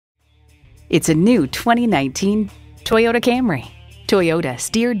It's a new 2019 Toyota Camry. Toyota,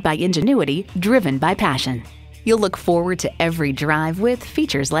 steered by ingenuity, driven by passion. You'll look forward to every drive with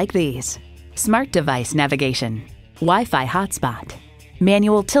features like these: smart device navigation, Wi-Fi hotspot,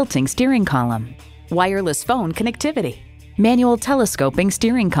 manual tilting steering column, wireless phone connectivity, manual telescoping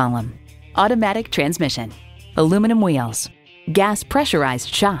steering column, automatic transmission, aluminum wheels, gas pressurized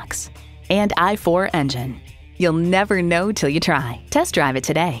shocks, and I4 engine. You'll never know till you try. Test drive it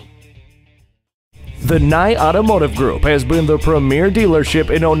today. The Nye Automotive Group has been the premier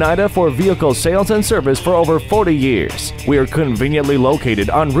dealership in Oneida for vehicle sales and service for over 40 years. We are conveniently located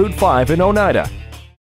on Route 5 in Oneida.